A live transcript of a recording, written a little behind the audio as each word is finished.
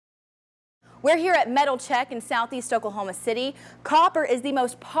We're here at Metal Check in southeast Oklahoma City. Copper is the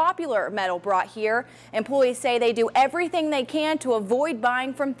most popular metal brought here. Employees say they do everything they can to avoid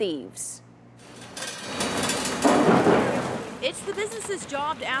buying from thieves. It's the business's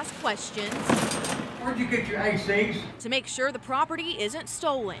job to ask questions. Where'd you get your ACs? To make sure the property isn't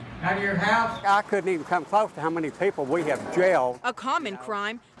stolen. Out of your house? I couldn't even come close to how many people we have jailed. A common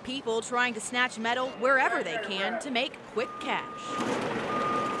crime, people trying to snatch metal wherever they can to make quick cash.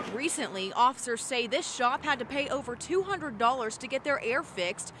 Recently, officers say this shop had to pay over $200 to get their air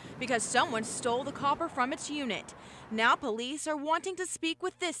fixed because someone stole the copper from its unit. Now police are wanting to speak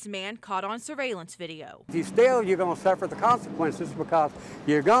with this man caught on surveillance video. If you steal, you're going to suffer the consequences because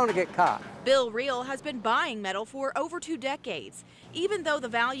you're going to get caught. Bill Reel has been buying metal for over 2 decades. Even though the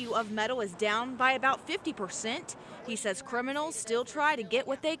value of metal is down by about 50%, he says criminals still try to get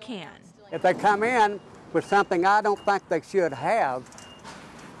what they can. If they come in with something I don't think they should have,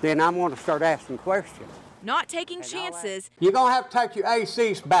 then I'm going to start asking questions. Not taking chances. You're going to have to take your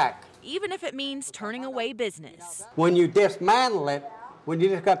ACs back. Even if it means turning away business. When you dismantle it, when you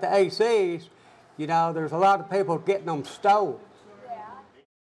just got the ACs, you know, there's a lot of people getting them stolen.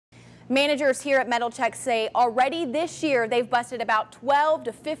 Managers here at Metal Check say already this year they've busted about 12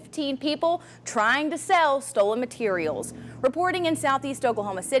 to 15 people trying to sell stolen materials. Reporting in southeast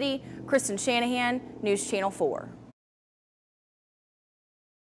Oklahoma City, Kristen Shanahan, News Channel 4.